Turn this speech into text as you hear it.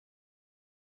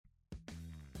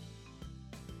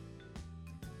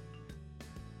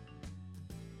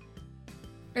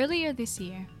Earlier this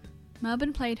year,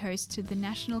 Melbourne played host to the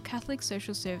National Catholic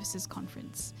Social Services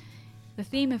Conference, the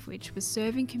theme of which was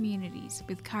serving communities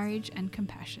with courage and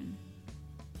compassion.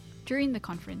 During the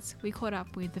conference, we caught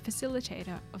up with the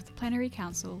facilitator of the Plenary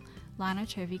Council, Lana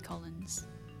Turvey-Collins.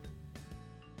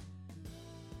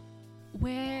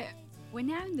 We're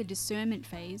now in the discernment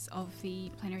phase of the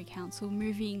Plenary Council,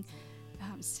 moving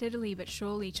steadily but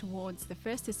surely towards the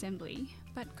first assembly.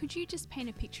 But could you just paint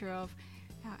a picture of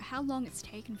how long it's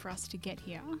taken for us to get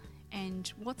here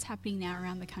and what's happening now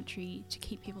around the country to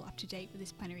keep people up to date with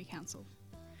this Plenary Council?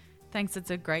 Thanks,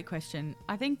 it's a great question.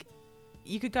 I think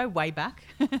you could go way back.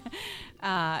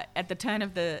 At the turn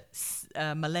of the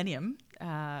millennium,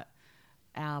 our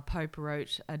Pope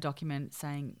wrote a document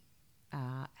saying,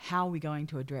 how are we going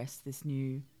to address this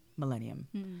new millennium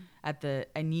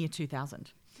in year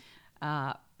 2000?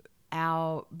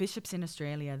 Our bishops in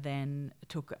Australia then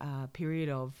took a period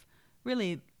of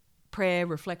really prayer,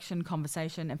 reflection,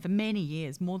 conversation, and for many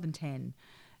years, more than 10,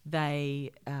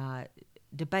 they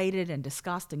debated and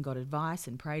discussed and got advice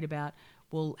and prayed about,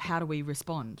 well, how do we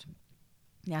respond?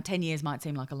 Now, 10 years might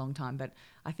seem like a long time, but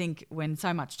I think when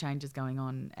so much change is going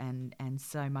on and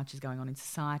so much is going on in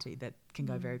society that can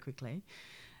go very quickly,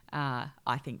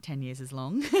 I think 10 years is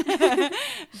long.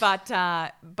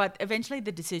 But eventually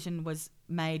the decision was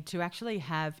made to actually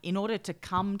have, in order to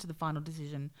come to the final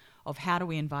decision of how do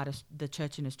we invite the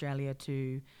church in Australia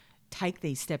to take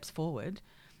these steps forward,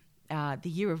 the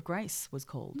Year of Grace was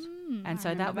called. And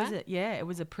so that was it. Yeah, it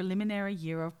was a preliminary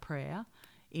year of prayer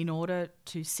in order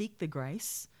to seek the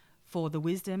grace for the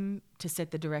wisdom to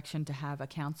set the direction to have a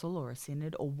council or a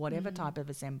synod or whatever type of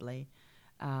assembly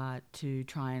to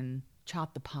try and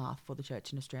chart the path for the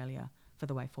church in Australia for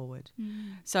the way forward.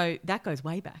 So that goes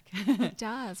way back. It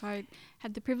does. I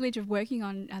had the privilege of working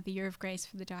on the Year of Grace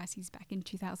for the diocese back in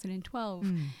 2012.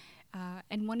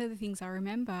 And one of the things I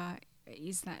remember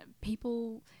is that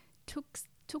people took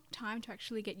time to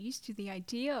actually get used to the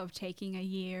idea of taking a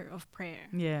year of prayer.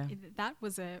 Yeah. That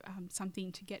was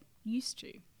something to get used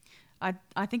to.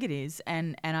 I think it is,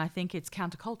 and I think it's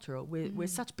countercultural. We're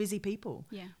such busy people.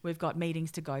 Yeah. We've got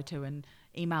meetings to go to and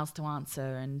emails to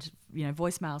answer and,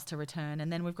 voicemails to return,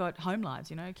 and then we've got home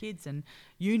lives, kids and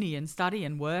uni and study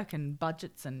and work and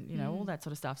budgets and, all that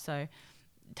sort of stuff. So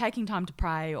taking time to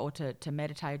pray or to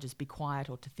meditate or just be quiet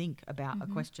or to think about a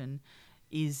question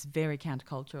is very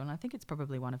countercultural, and I think it's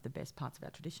probably one of the best parts of our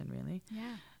tradition, really.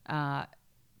 Yeah.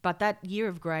 But that Year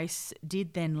of Grace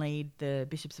did then lead the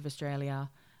Bishops of Australia,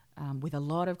 with a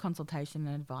lot of consultation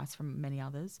and advice from many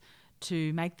others,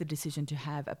 to make the decision to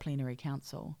have a plenary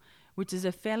council, which is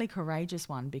a fairly courageous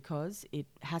one because it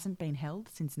hasn't been held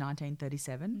since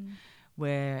 1937.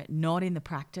 We're not in the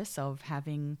practice of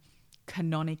having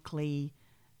canonically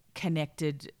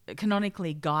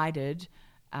guided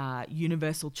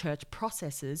universal church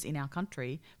processes in our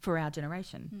country for our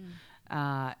generation.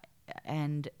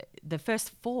 And the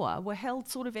first 4 were held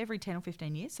sort of every 10 or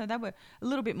 15 years. So they were a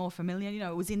little bit more familiar.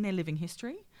 It was in their living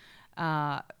history.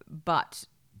 But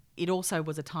it also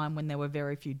was a time when there were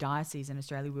very few dioceses in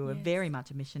Australia. We were very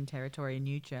much a mission territory, a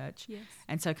new church. Yes.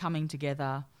 And so coming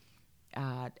together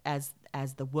as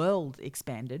the world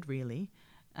expanded, really,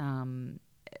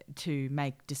 to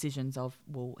make decisions of,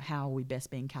 well, how are we best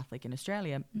being Catholic in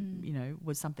Australia,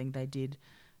 was something they did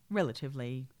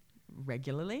relatively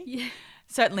regularly. Yeah.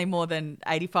 Certainly more than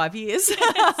 85 years.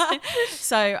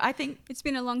 So I think it's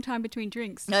been a long time between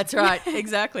drinks. That's right.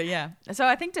 Exactly. Yeah. So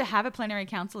I think to have a plenary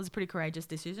council is a pretty courageous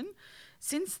decision.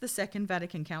 Since the Second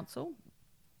Vatican Council,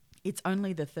 it's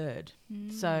only the third.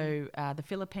 So the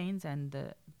Philippines and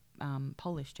the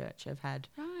Polish Church have had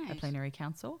a plenary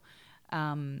council.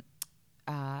 In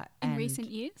recent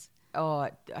years? Oh,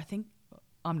 I think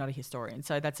I'm not a historian,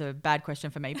 so that's a bad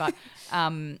question for me. But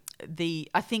I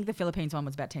think the Philippines one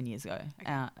was about 10 years ago.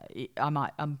 Okay.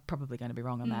 I'm probably going to be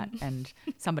wrong on that. And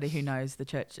somebody who knows the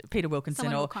church, Peter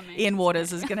Wilkinson or Ian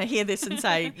Waters, is going to hear this and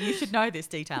say you should know this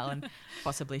detail, and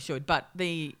possibly should. But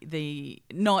the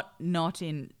not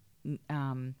in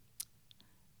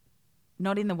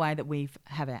the way that we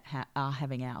are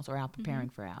having ours or are preparing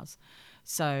for ours.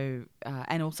 So,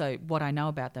 and also what I know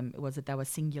about them was that they were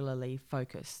singularly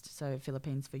focused. So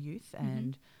Philippines for youth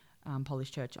and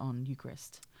Polish Church on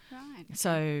Eucharist. Right. Okay.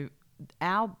 So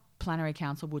our plenary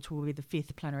council, which will be the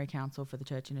 5th plenary council for the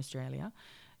church in Australia,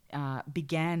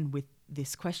 began with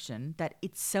this question that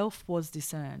itself was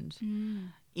discerned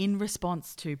in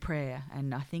response to prayer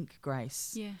and I think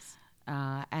grace. Yes.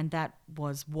 And that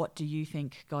was, what do you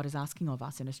think God is asking of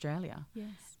us in Australia? Yes.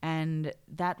 And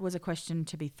that was a question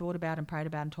to be thought about and prayed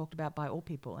about and talked about by all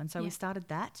people. And so we started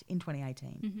that in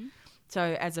 2018. Mm-hmm.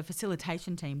 So as a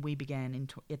facilitation team, we began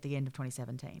at the end of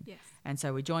 2017. Yes. And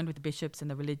so we joined with the bishops and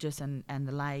the religious and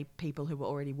the lay people who were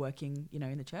already working,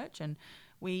 in the church. And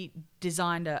we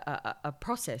designed a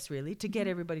process really to get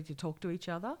everybody to talk to each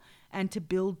other and to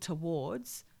build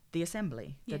towards the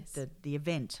assembly, the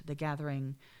event, the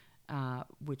gathering,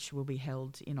 which will be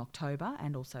held in October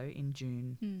and also in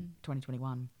June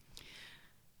 2021.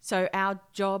 So our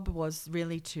job was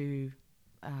really to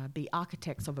be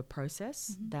architects of a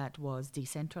process that was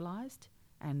decentralised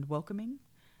and welcoming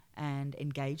and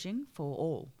engaging for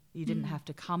all. You didn't have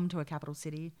to come to a capital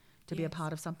city to be a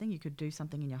part of something. You could do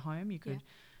something in your home. You could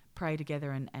pray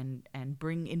together and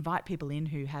invite people in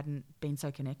who hadn't been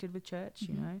so connected with church,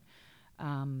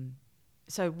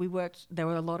 So there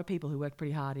were a lot of people who worked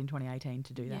pretty hard in 2018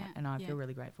 to do that, and I feel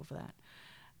really grateful for that.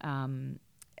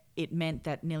 It meant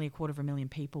that nearly 250,000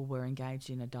 people were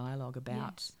engaged in a dialogue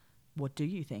about what do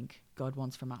you think God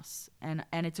wants from us? And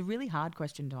it's a really hard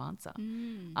question to answer.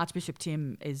 Archbishop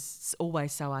Tim is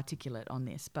always so articulate on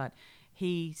this, but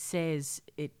he says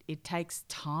it takes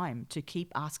time to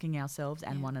keep asking ourselves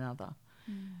and one another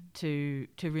to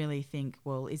really think,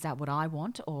 well, is that what I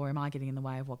want, or am I getting in the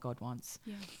way of what God wants?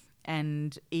 Yes.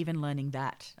 And even learning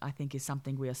that, I think, is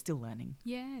something we are still learning.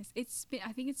 Yes,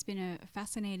 I think it's been a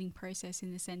fascinating process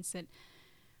in the sense that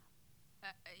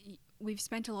we've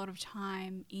spent a lot of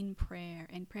time in prayer,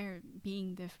 and prayer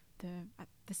being at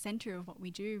the center of what we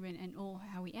do and all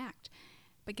how we act.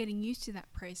 But getting used to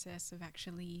that process of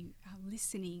actually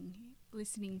listening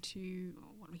to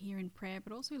what we hear in prayer,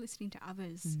 but also listening to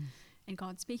others and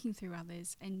God speaking through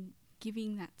others, and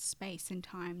giving that space and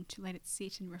time to let it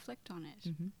sit and reflect on it.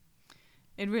 Mm-hmm.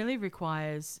 It really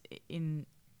requires, in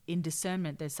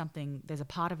discernment, there's a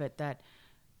part of it that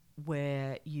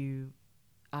where you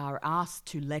are asked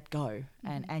to let go,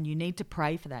 and you need to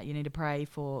pray for that. You need to pray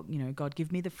for, God,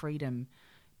 give me the freedom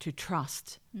to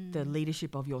trust the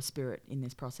leadership of your Spirit in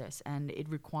this process. And it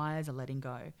requires a letting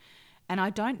go. And I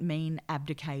don't mean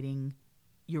abdicating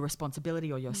your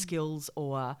responsibility or your skills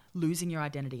or losing your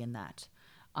identity in that.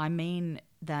 I mean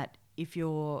that if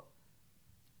you're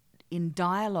in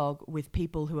dialogue with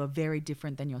people who are very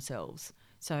different than yourselves,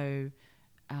 so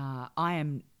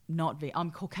I'm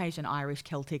Caucasian, Irish,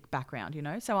 Celtic background,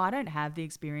 so I don't have the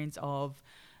experience of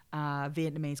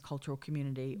Vietnamese cultural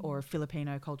community or a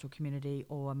Filipino cultural community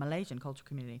or a Malaysian cultural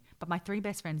community, but my three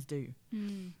best friends do.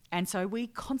 And so we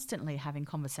constantly having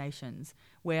conversations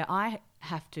where I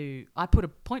put a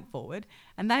point forward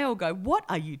and they all go, what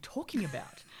are you talking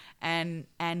about? and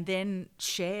then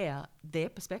share their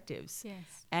perspectives.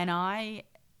 Yes. And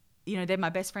they're my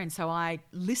best friends, so I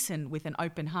listen with an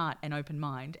open heart and open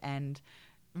mind and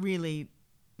really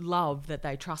love that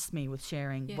they trust me with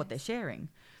sharing what they're sharing.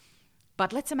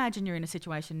 But let's imagine you're in a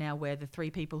situation now where the three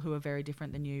people who are very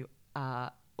different than you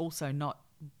are also not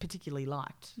particularly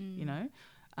liked,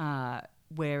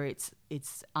 where it's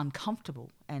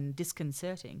uncomfortable and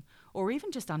disconcerting, or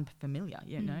even just unfamiliar,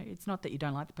 It's not that you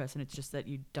don't like the person, it's just that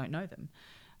you don't know them.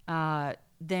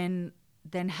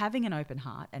 Then having an open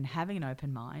heart and having an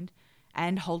open mind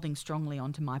and holding strongly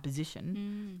onto my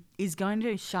position is going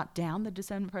to shut down the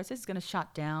discernment process, it's going to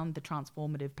shut down the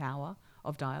transformative power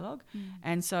of dialogue.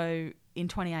 And so in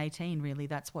 2018, really,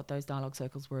 that's what those dialogue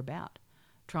circles were about,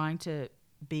 trying to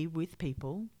be with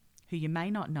people who you may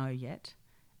not know yet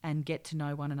and get to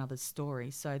know one another's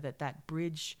stories, so that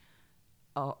bridge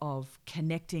of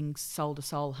connecting soul to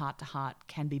soul, heart to heart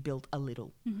can be built a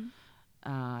little.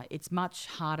 It's much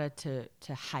harder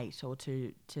to hate or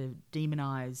to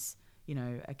demonize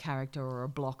a character or a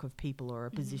block of people or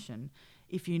a position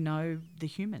if you know the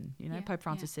human. Pope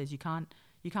Francis says you can't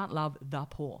love the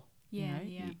poor.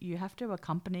 You have to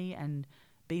accompany and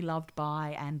be loved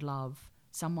by and love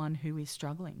someone who is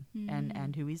struggling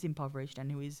and who is impoverished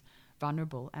and who is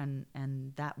vulnerable,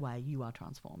 and that way you are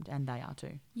transformed and they are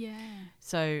too.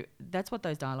 So that's what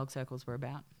those dialogue circles were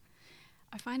about.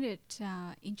 I find it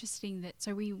interesting that,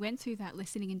 so we went through that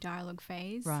listening and dialogue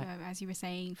phase, right. As you were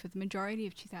saying, for the majority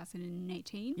of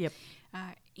 2018,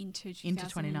 into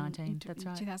 2019, that's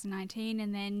right. 2019,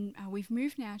 and then we've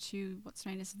moved now to what's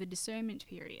known as the discernment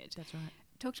period. That's right.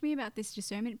 Talk to me about this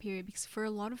discernment period, because for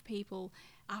a lot of people,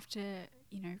 after,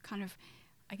 kind of,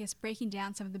 I guess, breaking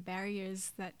down some of the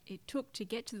barriers that it took to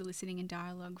get to the listening and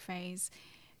dialogue phase,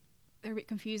 they're a bit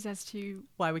confused as to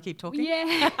why we keep talking.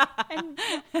 Yeah, and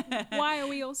why are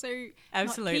we also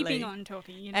Absolutely not keeping on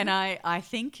talking? You know? And I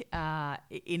think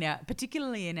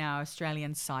particularly in our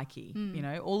Australian psyche, you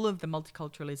know, all of the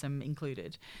multiculturalism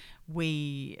included,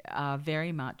 we are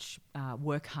very much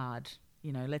work hard.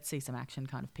 You know, let's see some action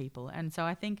kind of people. And so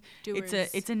I think Doers.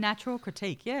 it's a natural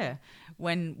critique,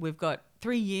 when we've got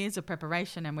 3 years of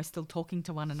preparation and we're still talking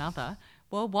to one another.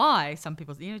 Well, why? Some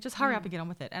people, you know, just hurry up and get on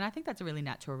with it. And I think that's a really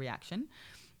natural reaction.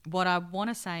 What I want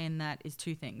to say in that is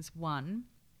two things. One,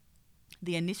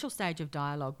 the initial stage of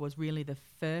dialogue was really the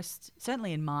first,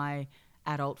 certainly in my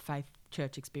adult faith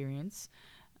church experience,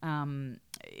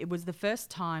 it was the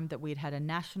first time that we'd had a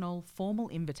national formal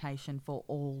invitation for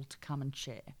all to come and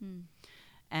share.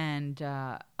 And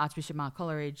Archbishop Mark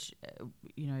Coleridge,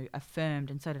 affirmed,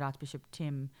 and so did Archbishop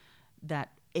Tim,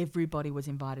 that everybody was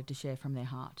invited to share from their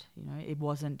heart. You know, it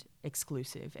wasn't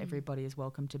exclusive. Everybody is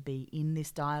welcome to be in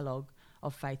this dialogue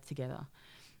of faith together.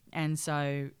 And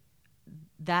so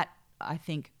that, I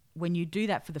think, when you do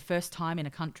that for the first time in a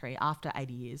country after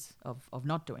 80 years of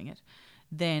not doing it,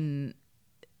 then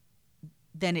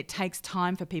it takes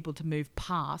time for people to move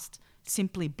past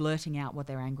simply blurting out what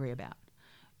they're angry about,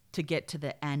 to get to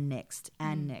the and next,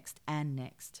 and next, and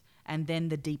next. And then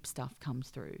the deep stuff comes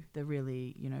through, the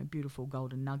really, beautiful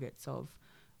golden nuggets of,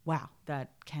 wow,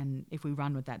 that can, if we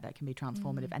run with that can be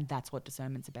transformative. And that's what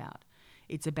discernment's about.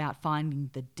 It's about finding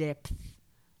the depth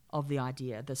of the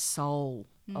idea, the soul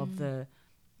of the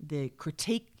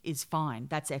critique is fine.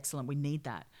 That's excellent. We need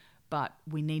that. But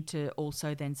we need to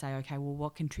also then say, okay, well,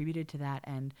 what contributed to that,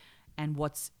 and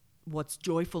what's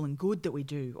joyful and good that we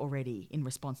do already in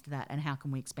response to that, and how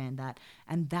can we expand that?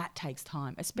 And that takes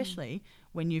time, especially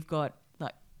when you've got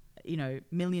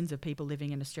millions of people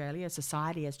living in Australia.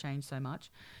 Society has changed so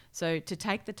much. So to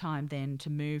take the time then to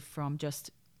move from just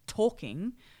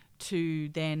talking to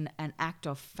then an act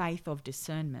of faith, of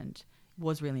discernment,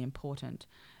 was really important.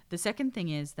 The second thing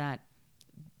is that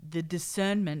the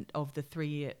discernment of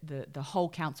the whole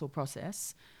council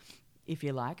process, if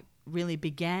you like, really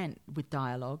began with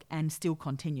dialogue and still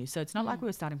continues. So it's not like we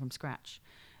were starting from scratch.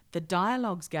 The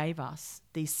dialogues gave us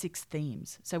these 6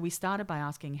 themes. So we started by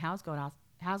asking, how's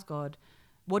God,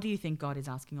 what do you think God is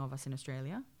asking of us in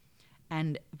Australia?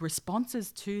 And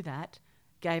responses to that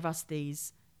gave us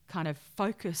these kind of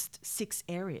focused 6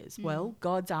 areas. Well,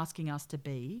 God's asking us to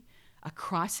be a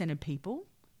Christ-centered people.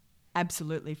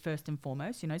 Absolutely, first and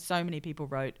foremost. So many people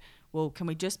wrote, well, can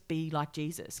we just be like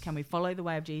Jesus? Can we follow the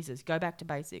way of Jesus? Go back to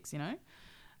basics,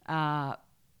 But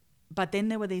then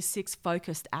there were these 6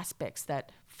 focused aspects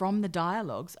that from the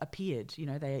dialogues appeared.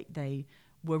 They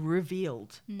were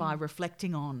revealed by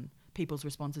reflecting on people's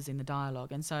responses in the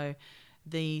dialogue. And so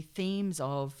the themes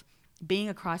of being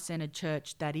a Christ-centered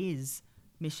church that is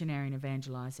missionary and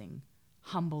evangelizing,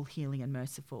 humble, healing and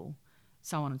merciful,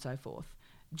 so on and so forth,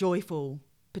 joyful,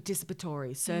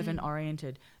 participatory,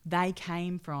 servant-oriented, they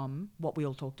came from what we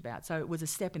all talked about. So it was a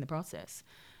step in the process.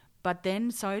 But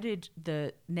then so did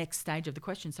the next stage of the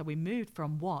question. So we moved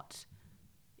from what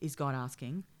is God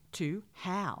asking to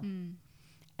how.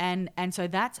 And so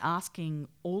that's asking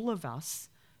all of us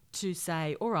to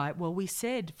say, all right, well, we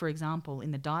said, for example,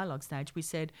 in the dialogue stage, we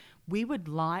said we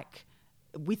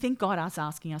think God is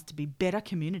asking us to be better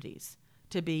communities,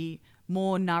 to be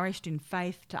more nourished in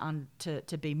faith,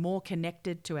 to be more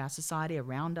connected to our society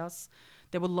around us.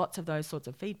 There were lots of those sorts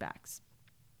of feedbacks.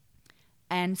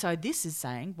 And so this is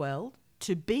saying, well,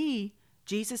 to be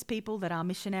Jesus people that are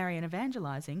missionary and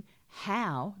evangelizing,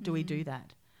 how do we do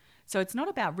that? So it's not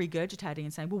about regurgitating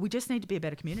and saying, well, we just need to be a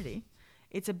better community.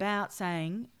 It's about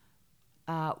saying,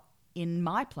 in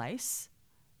my place,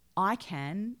 I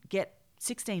can get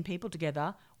 16 people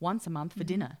together once a month for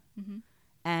dinner.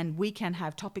 And we can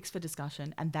have topics for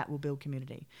discussion, and that will build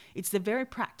community. It's the very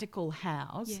practical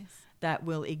hows that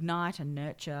will ignite and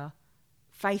nurture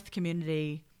faith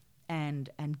community and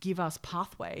give us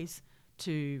pathways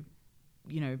to,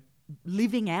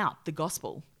 living out the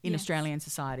gospel in Australian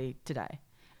society today.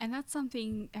 And that's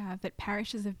something that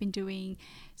parishes have been doing.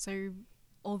 So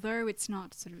although it's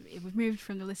not we've moved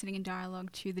from the listening and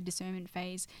dialogue to the discernment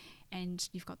phase, and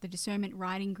you've got the discernment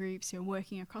writing groups who are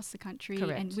working across the country.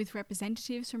 Correct. And with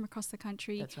representatives from across the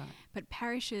country. That's right. But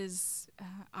parishes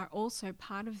are also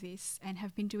part of this and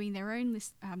have been doing their own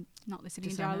not listening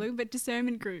and dialogue, but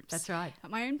discernment groups. That's right.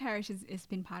 My own parish has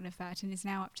been part of that and is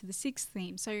now up to the 6th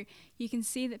theme. So you can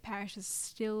see that parishes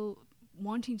still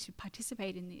wanting to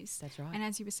participate in this. That's right. And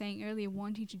as you were saying earlier,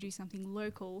 wanting to do something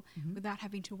local without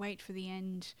having to wait for the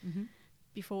end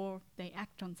before they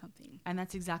act on something. And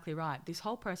that's exactly right. This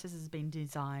whole process has been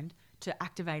designed to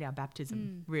activate our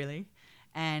baptism, really.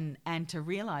 and to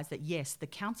realise that, yes, the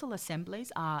council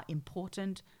assemblies are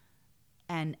important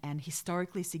and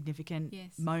historically significant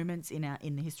moments in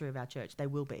the history of our church. They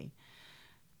will be.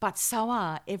 But so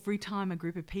are every time a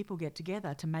group of people get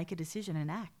together to make a decision and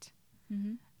act.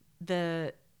 Mm-hmm.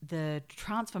 The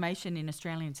transformation in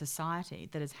Australian society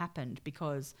that has happened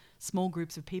because small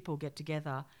groups of people get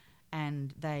together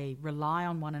and they rely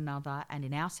on one another, and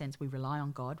in our sense we rely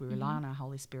on God, we rely on our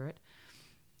Holy Spirit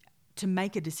to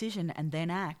make a decision and then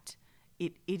act.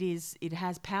 It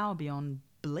has power beyond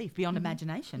belief, beyond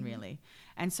imagination, really.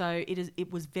 And so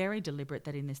it was very deliberate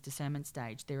that in this discernment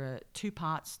stage there are two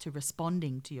parts to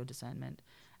responding to your discernment,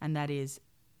 and that is,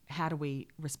 how do we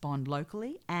respond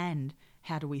locally, and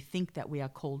how do we think that we are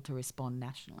called to respond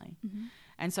nationally? Mm-hmm.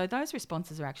 And so those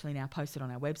responses are actually now posted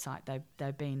on our website.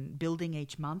 They've been building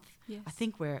each month. Yes. I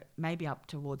think we're maybe up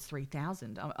towards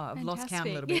 3,000. I've lost count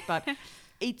a Fantastic. little bit, but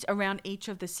around each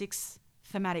of the 6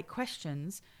 thematic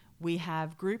questions, we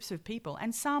have groups of people,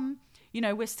 and some,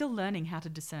 we're still learning how to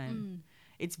discern.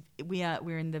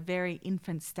 We're in the very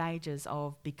infant stages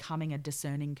of becoming a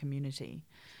discerning community,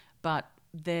 but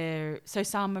so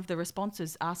some of the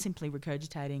responses are simply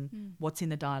regurgitating what's in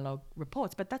the dialogue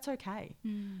reports, but that's okay.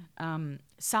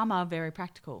 Some are very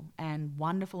practical and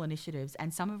wonderful initiatives,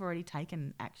 and some have already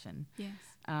taken action. Yes.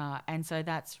 And so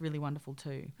that's really wonderful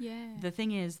too. Yeah. The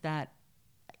thing is that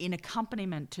in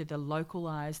accompaniment to the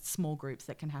localised small groups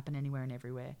that can happen anywhere and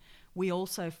everywhere, we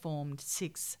also formed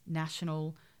 6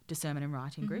 national discernment and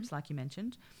writing groups, like you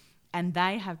mentioned, and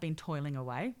they have been toiling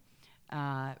away,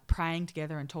 praying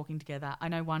together and talking together. I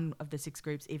know one of the 6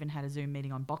 groups even had a Zoom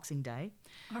meeting on Boxing Day.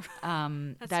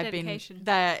 That's dedication.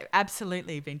 They've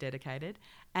absolutely been dedicated,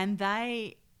 and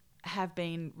they have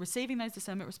been receiving those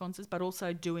discernment responses, but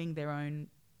also doing their own,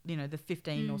 the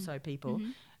 15 or so people,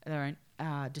 their own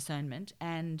discernment,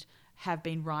 and have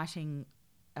been writing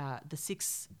the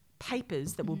 6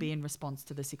 papers that will be in response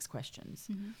to the 6 questions.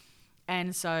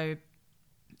 And so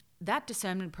that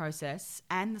discernment process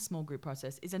and the small group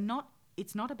process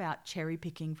it's not about cherry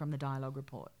picking from the dialogue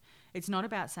report. It's not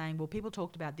about saying, well, people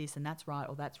talked about this and that's right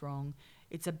or that's wrong.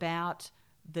 It's about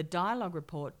the dialogue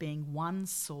report being one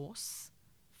source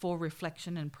for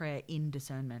reflection and prayer in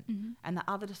discernment. And the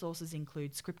other sources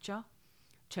include scripture,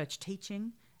 church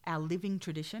teaching, our living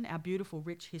tradition, our beautiful,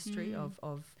 rich history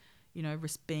of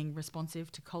being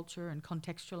responsive to culture and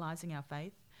contextualising our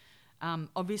faith.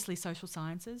 Obviously social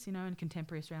sciences, and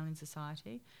contemporary Australian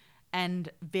society, and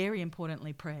very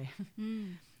importantly, prayer.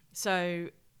 So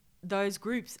those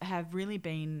groups have really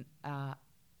been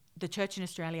the Church in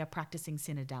Australia practicing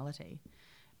synodality,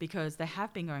 because they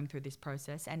have been going through this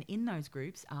process, and in those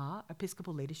groups are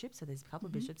Episcopal leadership, so there's a couple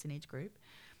of bishops in each group.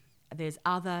 There's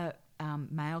other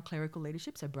male clerical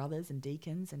leadership, so brothers and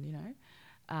deacons, and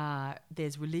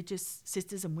there's religious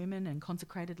sisters and women and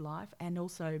consecrated life, and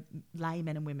also lay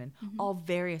men and women of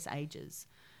various ages.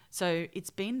 So it's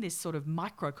been this sort of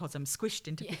microcosm squished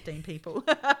into 15 people.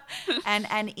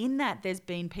 and in that there's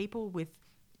been people with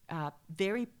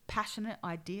very passionate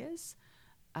ideas.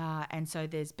 And so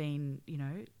there's been,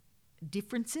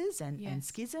 differences and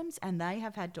schisms, and they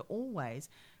have had to always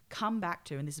come back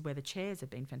to, and this is where the chairs have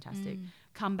been fantastic,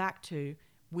 come back to,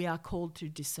 we are called to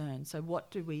discern. So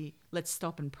let's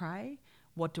stop and pray.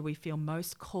 What do we feel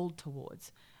most called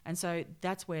towards? And so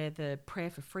that's where the prayer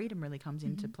for freedom really comes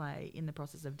into play in the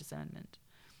process of discernment,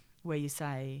 where you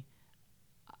say,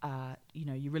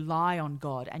 you rely on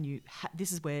God, and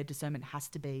this is where discernment has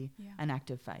to be an act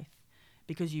of faith,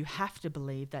 because you have to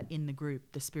believe that in the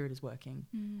group the Spirit is working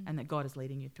and that God is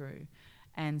leading you through.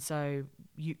 And so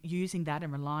using that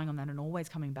and relying on that and always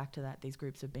coming back to that, these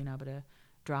groups have been able to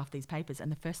draft these papers,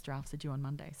 and the first drafts are due on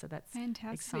Monday. So that's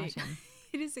fantastic. Exciting.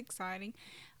 It is exciting.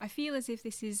 I feel as if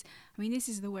this is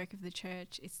the work of the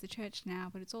church. It's the church now,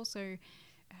 but it's also,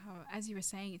 as you were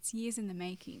saying, it's years in the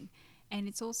making. And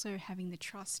it's also having the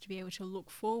trust to be able to look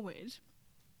forward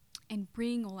and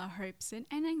bring all our hopes and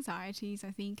anxieties,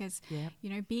 I think, as,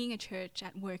 being a church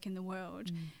at work in the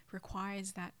world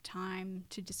requires that time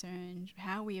to discern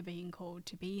how we are being called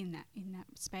to be in that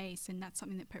space. And that's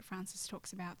something that Pope Francis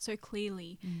talks about so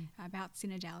clearly, about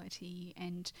synodality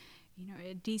and,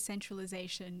 a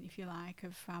decentralization, if you like,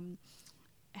 of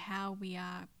how we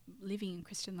are living in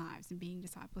Christian lives and being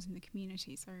disciples in the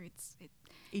community. So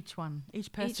each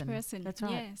person. That's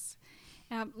right. Yes.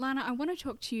 Lana, I want to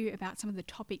talk to you about some of the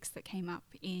topics that came up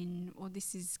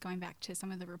this is going back to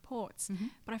some of the reports,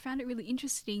 but I found it really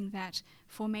interesting that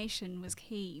formation was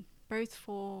key, both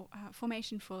for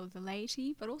formation for the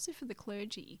laity, but also for the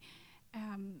clergy.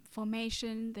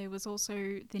 Formation, there was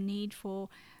also the need for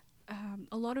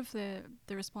a lot of the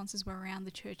responses were around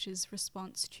the church's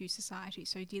response to society,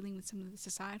 so dealing with some of the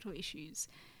societal issues.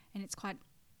 And it's quite,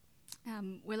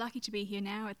 we're lucky to be here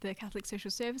now at the Catholic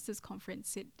Social Services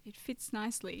Conference. It fits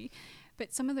nicely.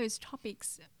 But some of those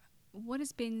topics, what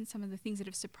has been some of the things that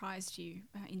have surprised you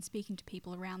in speaking to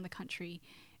people around the country?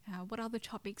 What other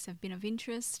topics have been of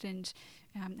interest, and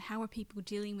how are people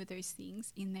dealing with those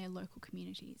things in their local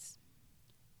communities?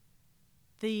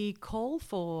 The call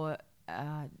for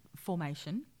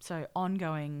formation, so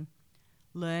ongoing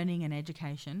learning and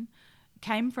education,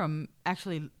 came from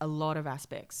actually a lot of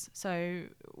aspects. So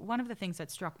one of the things that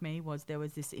struck me was there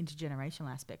was this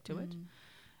intergenerational aspect to it,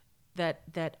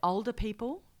 that older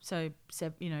people, so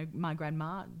my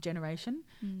grandma generation,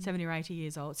 70 or 80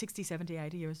 years old, 60, 70,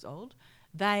 80 years old,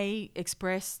 they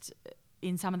expressed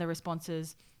in some of the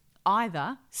responses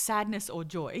either sadness or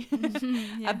joy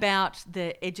about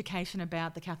the education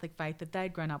about the Catholic faith that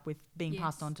they'd grown up with being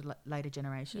passed on to later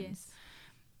generations.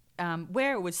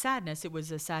 Where it was sadness, it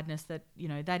was a sadness that,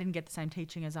 they didn't get the same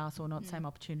teaching as us or not the same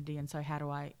opportunity, and so how do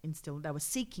I instill, they were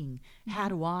seeking, how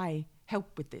do I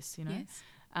help with this,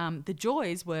 The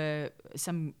joys were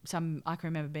some I can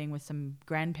remember being with some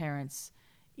grandparents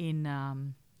in,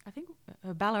 I think,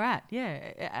 Ballarat,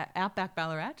 outback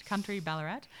Ballarat, country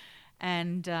Ballarat.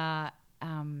 And there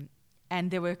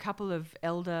were a couple of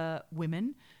elder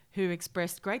women who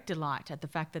expressed great delight at the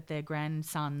fact that their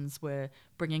grandsons were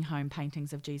bringing home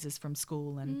paintings of Jesus from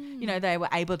school, and they were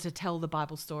able to tell the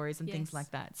Bible stories and things like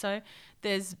that. So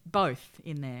there's both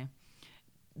in there.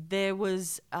 There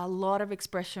was a lot of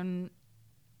expression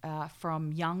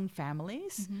from young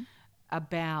families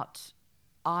about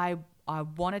I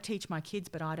want to teach my kids,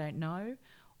 but I don't know,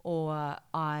 or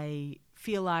I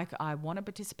feel like I want to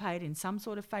participate in some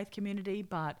sort of faith community,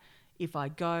 but if I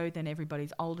go, then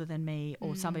everybody's older than me,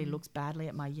 or somebody looks badly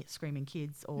at my screaming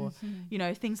kids, or,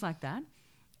 things like that.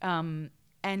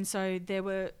 And so there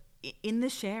were, in the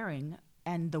sharing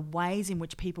and the ways in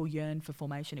which people yearned for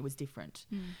formation, it was different,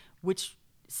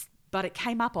 but it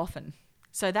came up often.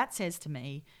 So that says to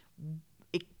me,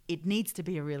 it needs to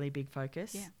be a really big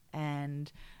focus,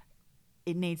 and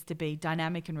it needs to be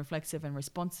dynamic and reflexive and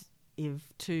responsive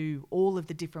to all of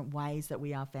the different ways that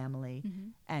we are family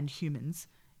and humans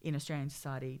in Australian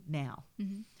society now,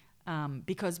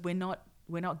 because we're not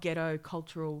ghetto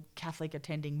cultural Catholic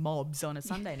attending mobs on a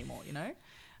Sunday anymore.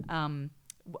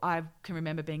 I can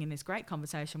remember being in this great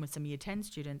conversation with some Year 10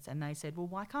 students, and they said, well,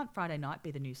 why can't Friday night be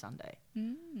the new Sunday?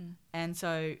 And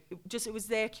so it was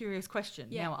their curious question.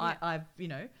 I've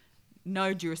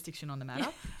no jurisdiction on the matter,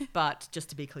 but just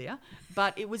to be clear.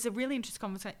 But it was a really interesting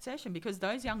conversation because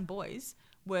those young boys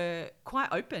were quite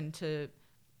open to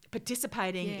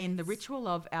participating in the ritual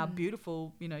of our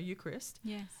beautiful, Eucharist.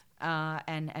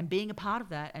 And being a part of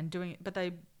that and doing it. But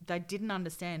they didn't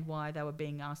understand why they were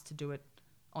being asked to do it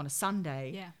on a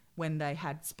Sunday when they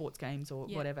had sports games or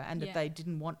whatever, and that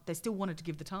they still wanted to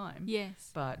give the time.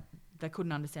 But they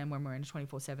couldn't understand when we're in a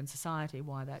 24/7 society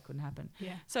why that couldn't happen.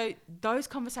 So those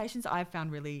conversations I've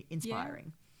found really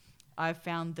inspiring. I've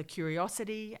found the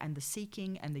curiosity and the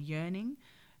seeking and the yearning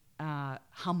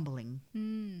humbling,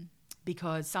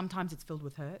 because sometimes it's filled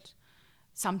with hurt,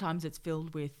 sometimes it's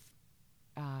filled with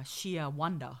sheer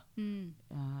wonder,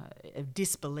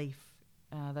 disbelief,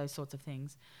 those sorts of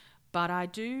things. But I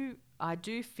do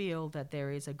feel that there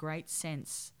is a great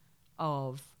sense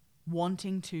of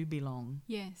wanting to belong.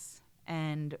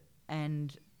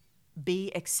 And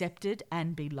be accepted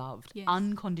and be loved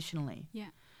unconditionally.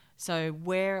 So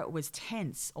where it was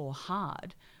tense or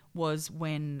hard was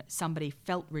when somebody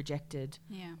felt rejected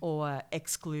or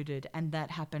excluded, and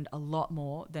that happened a lot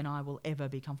more than I will ever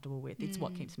be comfortable with. It's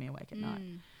what keeps me awake at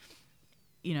night.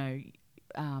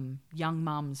 Young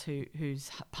mums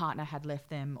whose partner had left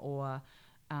them, or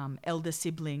elder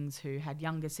siblings who had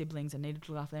younger siblings and needed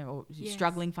to look after them, or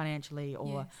struggling financially,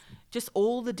 or just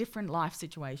all the different life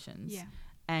situations.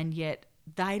 And yet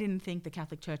they didn't think the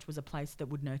Catholic Church was a place that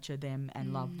would nurture them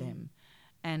and love them.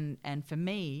 And for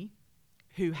me,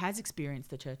 who has experienced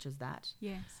the church as that,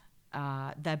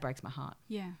 that breaks my heart.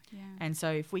 And so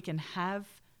if we can have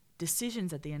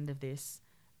decisions at the end of this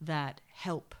that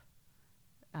help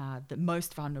the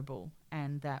most vulnerable,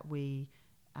 and that we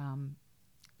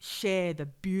share the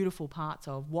beautiful parts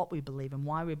of what we believe and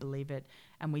why we believe it,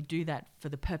 and we do that for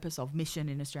the purpose of mission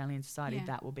in Australian society,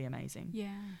 that will be amazing.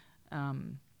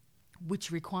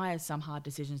 Which requires some hard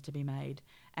decisions to be made,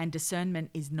 and discernment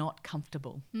is not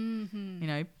comfortable.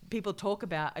 People talk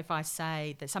about, if I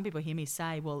say that, some people hear me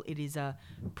say, well, it is a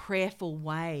prayerful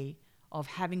way of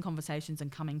having conversations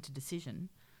and coming to decision.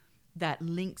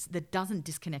 that doesn't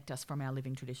disconnect us from our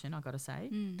living tradition, I've got to say,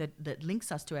 that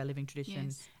links us to our living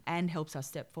tradition and helps us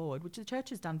step forward, which the church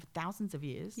has done for thousands of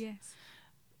years. Yes.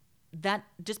 That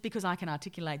just because I can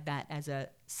articulate that as a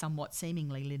somewhat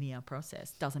seemingly linear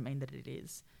process doesn't mean that it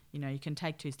is. You know, you can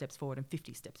take 2 steps forward and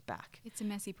 50 steps back. It's a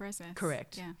messy process.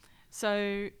 Correct. Yeah.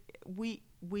 So we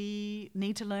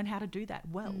need to learn how to do that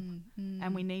well,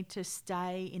 and we need to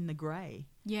stay in the grey.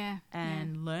 Yeah.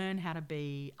 And learn how to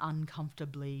be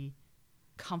uncomfortably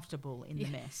comfortable in the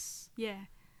mess. Yeah.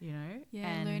 You know? Yeah,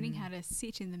 and learning how to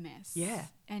sit in the mess. Yeah.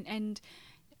 And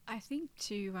I think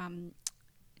to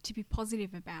be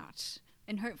positive about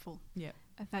and hopeful. Yeah.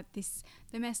 That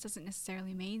the mess doesn't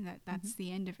necessarily mean that that's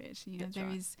the end of it. You know, That's there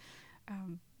right. is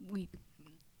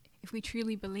if we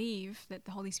truly believe that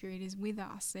the Holy Spirit is with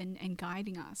us and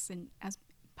guiding us and as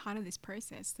part of this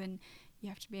process, then you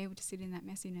have to be able to sit in that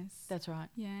messiness. That's right.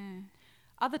 Yeah.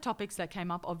 Other topics that came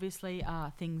up obviously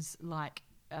are things like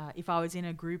if I was in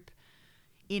a group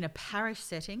in a parish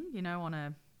setting, you know, on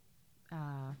a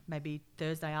maybe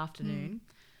Thursday afternoon,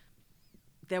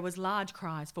 there was large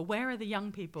cries for where are the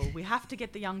young people? We have to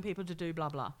get the young people to do blah,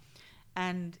 blah.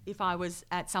 And if I was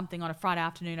at something on a Friday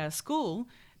afternoon at a school,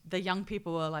 the young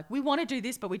people were like, we want to do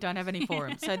this, but we don't have any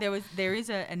forum. So there is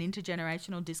an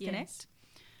intergenerational disconnect.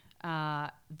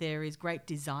 There is great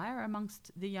desire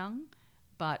amongst the young,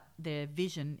 but their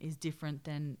vision is different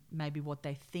than maybe what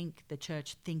they think the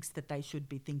church thinks that they should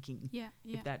be thinking. Yeah.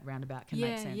 If that roundabout can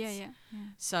make sense. Yeah.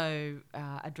 So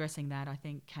addressing that, I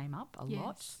think, came up a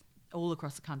lot, all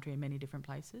across the country in many different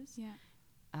places. Yeah.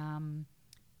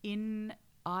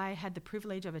 I had the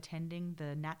privilege of attending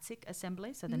the NATSIC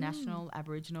Assembly, so the National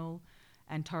Aboriginal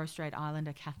and Torres Strait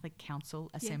Islander Catholic Council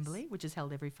Assembly, which is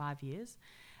held every 5 years.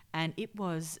 And it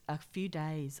was a few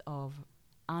days of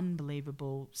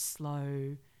unbelievable,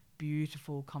 slow,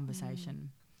 beautiful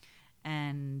conversation.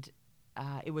 And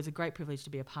it was a great privilege to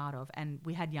be a part of. And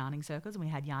we had yarning circles and we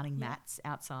had yarning mats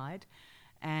outside.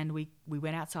 And we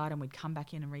went outside and we'd come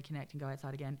back in and reconnect and go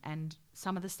outside again. And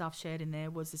some of the stuff shared in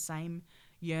there was the same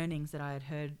yearnings that I had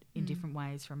heard in different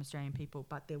ways from Australian people.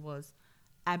 But there was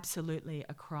absolutely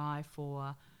a cry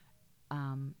for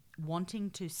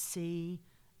wanting to see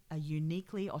a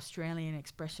uniquely Australian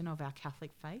expression of our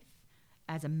Catholic faith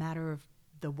as a matter of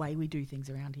the way we do things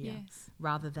around here,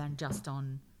 rather than just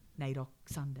on NAIDOC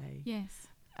Sunday. Yes.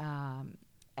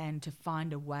 And to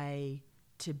find a way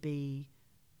to be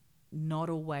not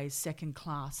always second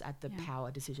class at the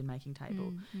power decision-making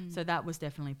table. So that was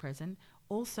definitely present.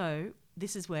 Also,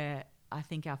 this is where I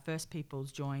think our First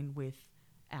Peoples join with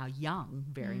our young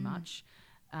very much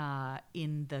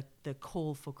in the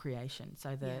call for creation.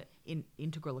 So the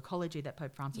integral ecology that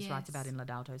Pope Francis writes about in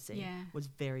Laudato Si was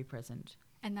very present.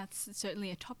 And that's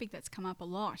certainly a topic that's come up a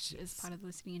lot as part of the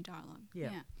listening and dialogue.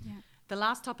 Yeah. The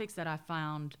last topics that I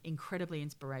found incredibly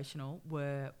inspirational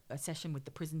were a session with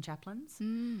the prison chaplains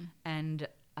and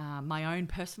my own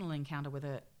personal encounter with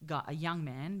a young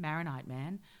man, Maronite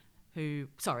man, he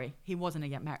wasn't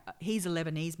he's a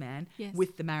Lebanese man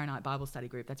with the Maronite Bible study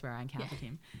group. That's where I encountered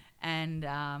him. And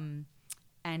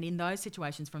in those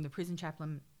situations, from the prison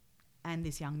chaplain and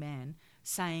this young man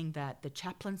saying that the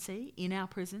chaplaincy in our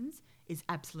prisons is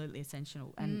absolutely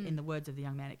essential. And in the words of the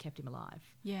young man, it kept him alive.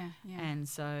 Yeah. And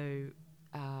so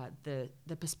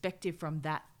the perspective from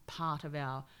that part of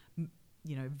our,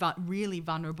 really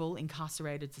vulnerable,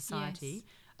 incarcerated society,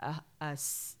 a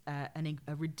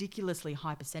ridiculously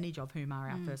high percentage of whom are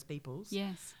our First Peoples,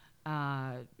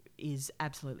 is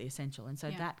absolutely essential. And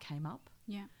so that came up.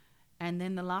 Yeah. And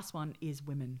then the last one is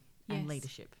women and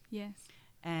leadership. Yes.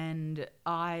 And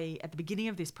I, at the beginning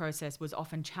of this process, was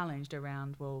often challenged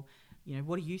around, well,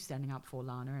 what are you standing up for,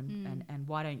 Lana? And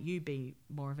why don't you be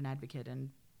more of an advocate? And,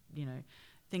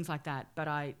 things like that. But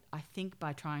I think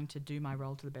by trying to do my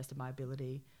role to the best of my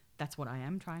ability, that's what I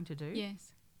am trying to do.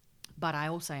 Yes. But I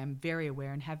also am very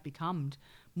aware and have become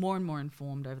more and more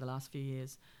informed over the last few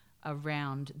years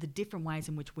around the different ways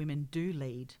in which women do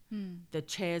lead, the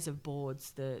chairs of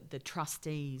boards, the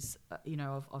trustees,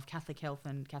 of Catholic health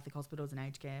and Catholic hospitals and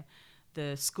aged care,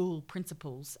 the school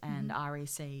principals and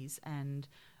RECs and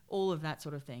all of that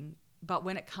sort of thing. But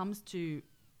when it comes to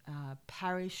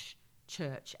parish,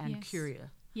 church and curia,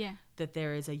 that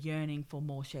there is a yearning for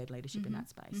more shared leadership in that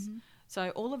space. So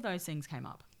all of those things came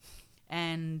up.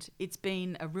 And it's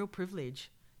been a real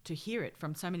privilege to hear it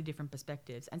from so many different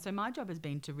perspectives. And so my job has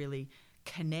been to really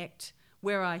connect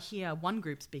where I hear one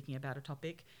group speaking about a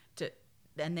topic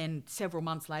and then several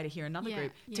months later hear another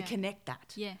group to connect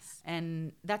that. Yes.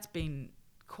 And that's been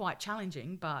quite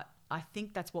challenging, but I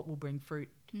think that's what will bring fruit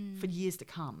for years to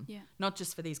come. Yeah. Not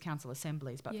just for these council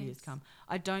assemblies, but for years to come.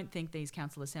 I don't think these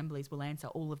council assemblies will answer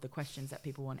all of the questions that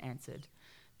people want answered.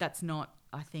 That's not,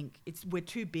 I think, we're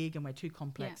too big and we're too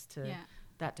complex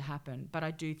that to happen. But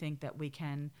I do think that we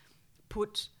can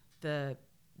put the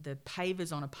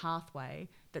pavers on a pathway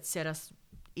that set us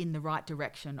in the right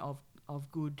direction of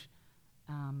good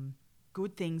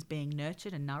things being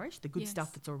nurtured and nourished, the good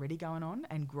stuff that's already going on,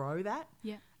 and grow that,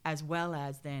 as well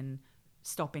as then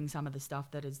stopping some of the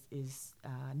stuff that is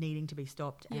needing to be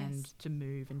stopped and to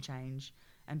move and change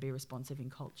and be responsive in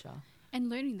culture. And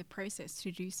learning the process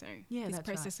to do so. Yeah, this that's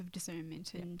process right. of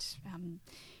discernment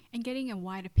and getting a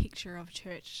wider picture of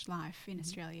church life in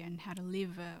Australia and how to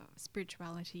live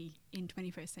spirituality in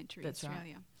 21st century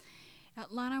Australia. Right.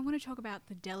 Lana, I want to talk about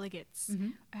the delegates.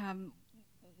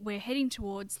 We're heading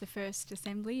towards the first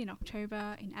assembly in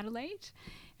October in Adelaide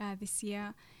this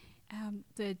year.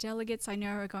 The delegates I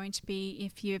know are going to be,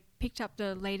 if you picked up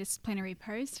the latest plenary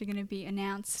post, are going to be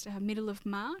announced middle of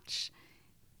March.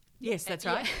 Yes, that's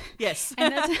right. Yes.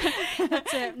 And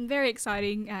that's a very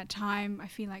exciting time. I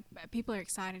feel like people are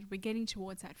excited. We're getting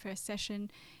towards that first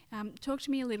session. Talk to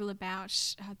me a little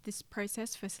about this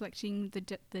process for selecting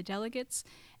the delegates,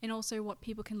 and also what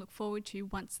people can look forward to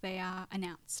once they are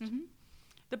announced.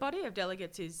 The body of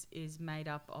delegates is made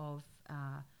up of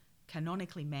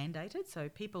canonically mandated, so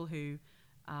people who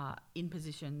are in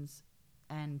positions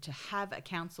and to have a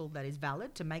council that is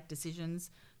valid to make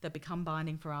decisions that become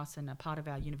binding for us and are part of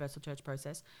our universal church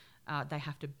process, they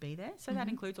have to be there. So that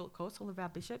includes, of course, all of our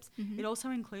bishops. It also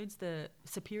includes the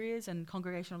superiors and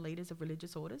congregational leaders of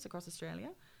religious orders across Australia.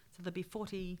 So there'll be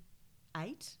 48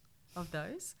 of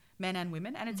those, men and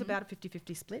women, and it's about a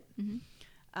 50-50 split.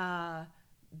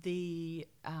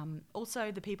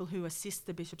 Also the people who assist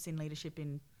the bishops in leadership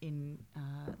in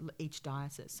each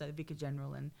diocese, so the Vicar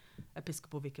General and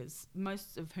Episcopal Vicars,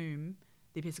 most of whom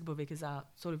the Episcopal Vicars are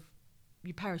sort of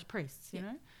your parish priests, you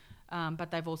know, but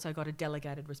they've also got a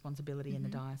delegated responsibility in the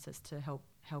diocese to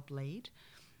help lead.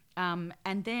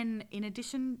 And then in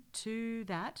addition to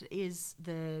that is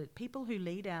the people who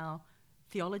lead our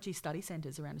theology study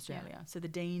centres around Australia, so the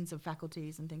deans of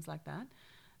faculties and things like that.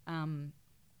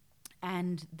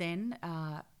 And then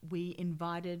we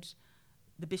invited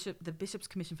the Bishops'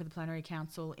 Commission for the Plenary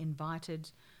Council invited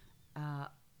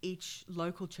each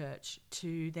local church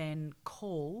to then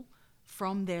call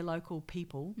from their local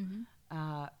people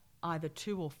either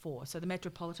 2 or 4. So the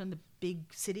metropolitan, the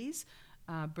big cities,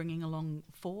 bringing along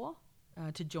 4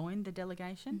 to join the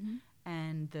delegation,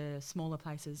 and the smaller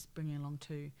places bringing along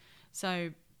 2. So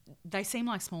they seem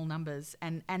like small numbers,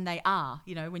 and they are.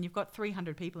 You know, when you've got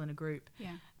 300 people in a group,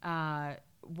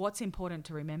 what's important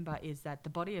to remember is that the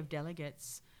body of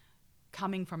delegates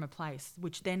coming from a place,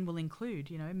 which then will include,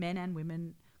 you know, men and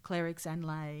women, clerics and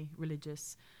lay,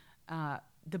 religious,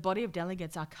 the body of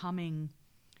delegates are coming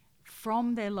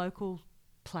from their local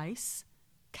place,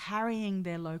 carrying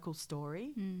their local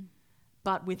story,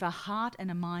 but with a heart and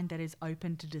a mind that is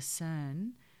open to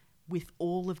discern with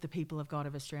all of the people of God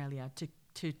of Australia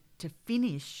to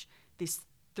finish this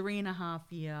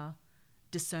 3.5-year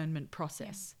discernment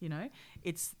process. You know,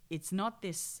 it's not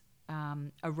this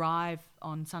arrive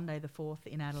on Sunday the 4th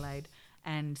in Adelaide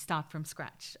and start from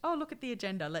scratch. Oh, look at the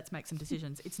agenda, let's make some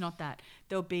decisions. It's not that.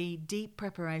 There'll be deep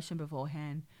preparation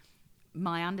beforehand.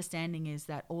 My understanding is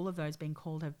that all of those being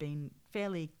called have been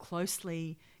fairly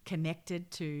closely connected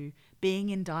to being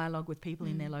in dialogue with people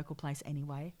in their local place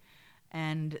anyway.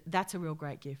 And that's a real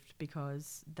great gift,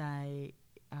 because they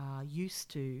are used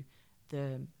to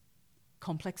the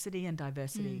complexity and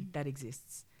diversity that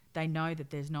exists. They know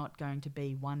that there's not going to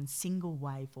be one single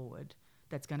way forward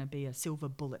that's going to be a silver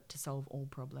bullet to solve all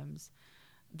problems.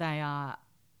 They are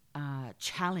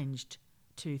challenged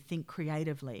to think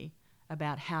creatively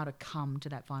about how to come to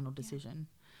that final decision.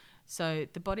 So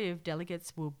the body of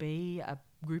delegates will be a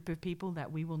group of people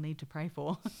that we will need to pray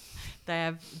for.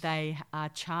 They are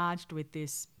charged with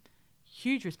this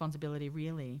huge responsibility,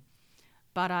 really.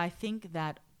 But I think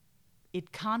that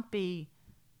it can't be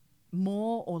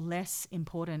more or less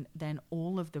important than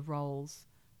all of the roles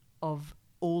of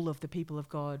all of the people of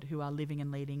God who are living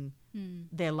and leading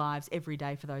their lives every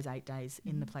day for those 8 days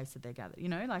in the place that they're gathered. You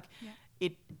know, like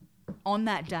on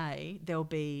that day, there'll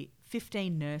be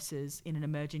 15 nurses in an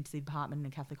emergency department in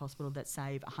a Catholic hospital that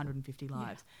save 150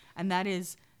 lives. And that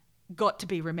is got to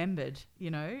be remembered, you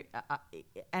know.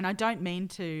 And I don't mean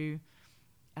to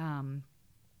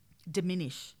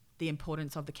diminish the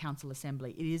importance of the council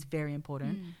assembly. It is very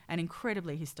important and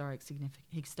incredibly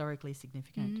historically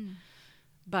significant.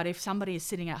 But if somebody is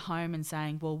sitting at home and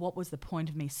saying, well, what was the point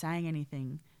of me saying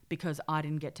anything because I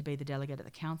didn't get to be the delegate at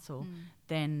the council,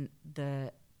 then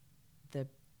the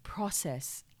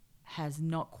process has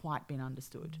not quite been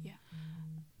understood. Yeah.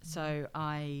 So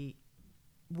I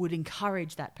would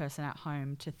encourage that person at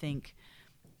home to think,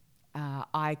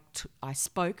 I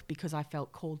spoke because I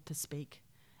felt called to speak,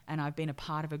 and I've been a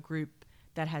part of a group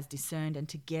that has discerned, and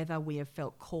together we have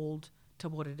felt called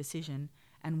toward a decision,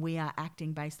 and we are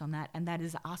acting based on that, and that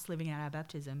is us living out our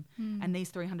baptism. And these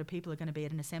 300 people are going to be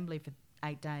at an assembly for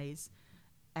 8 days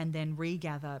and then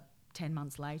regather 10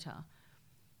 months later.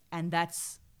 And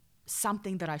that's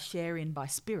something that I share in by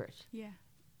spirit Yeah.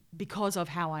 because of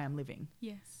how I am living.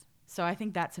 Yes. So I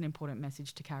think that's an important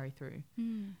message to carry through.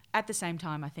 At the same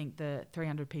time, I think the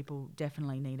 300 people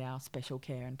definitely need our special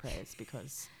care and prayers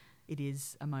because it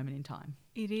is a moment in time.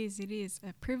 It is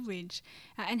a privilege.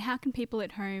 And how can people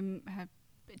at home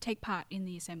take part in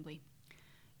the assembly?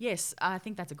 Yes, I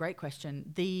think that's a great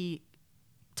question. The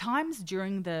times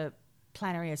during the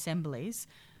plenary assemblies,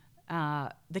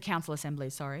 the council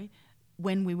assemblies,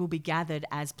 when we will be gathered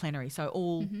as plenary. So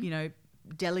all,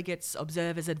 delegates,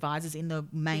 observers, advisors in the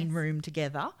main room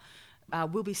together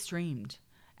will be streamed.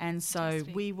 And so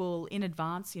Fantastic. we will, in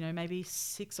advance, maybe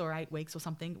 6 or 8 weeks or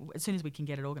something, as soon as we can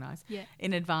get it organised, Yeah.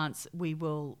 in advance, we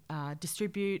will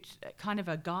distribute kind of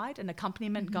a guide, an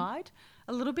accompaniment guide,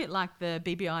 a little bit like the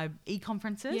BBI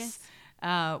e-conferences,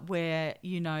 Yes. where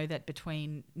you know that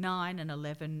between 9 and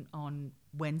 11 on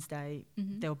Wednesday,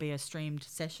 there'll be a streamed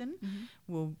session.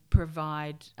 We'll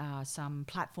provide some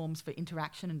platforms for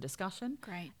interaction and discussion.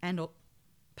 Great. And,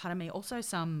 also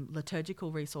some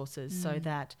liturgical resources so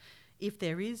that if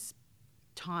there is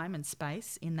time and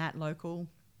space in that local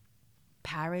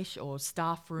parish or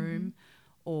staff room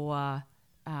or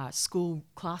school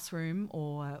classroom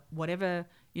or whatever,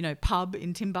 pub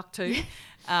in Timbuktu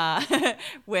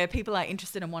where people are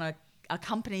interested and want to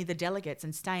accompany the delegates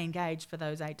and stay engaged for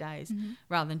those 8 days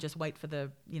rather than just wait for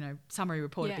the, summary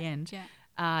report at the end,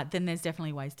 then there's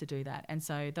definitely ways to do that. And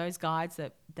so those guides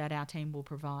that our team will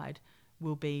provide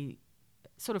will be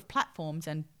sort of platforms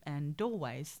and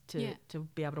doorways to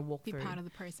be able to walk Be through. part of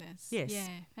the process. Yes. Yeah,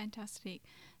 fantastic.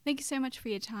 Thank you so much for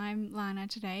your time, Lana,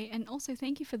 today. And also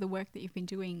thank you for the work that you've been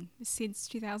doing since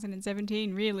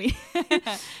 2017, really.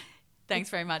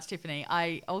 Thanks very much, Tiffany.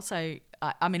 I also,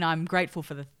 I'm grateful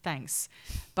for the thanks,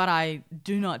 but I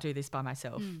do not do this by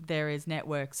myself. There is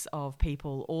networks of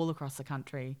people all across the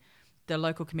country, the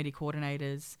local committee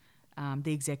coordinators,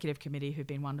 the executive committee who've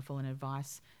been wonderful in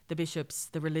advice, the bishops,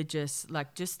 the religious,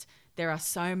 there are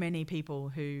so many people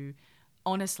who,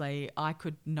 honestly, I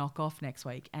could knock off next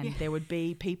week, and there would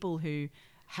be people who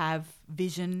have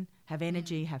vision, have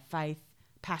energy, have faith,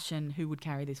 passion, who would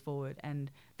carry this forward,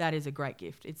 and that is a great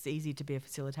gift. It's easy to be a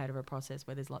facilitator of a process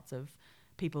where there's lots of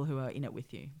people who are in it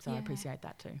with you, so I appreciate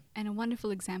that too. And a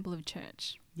wonderful example of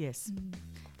church. Yes.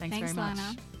 Thanks Thanks, very much.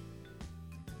 Lana.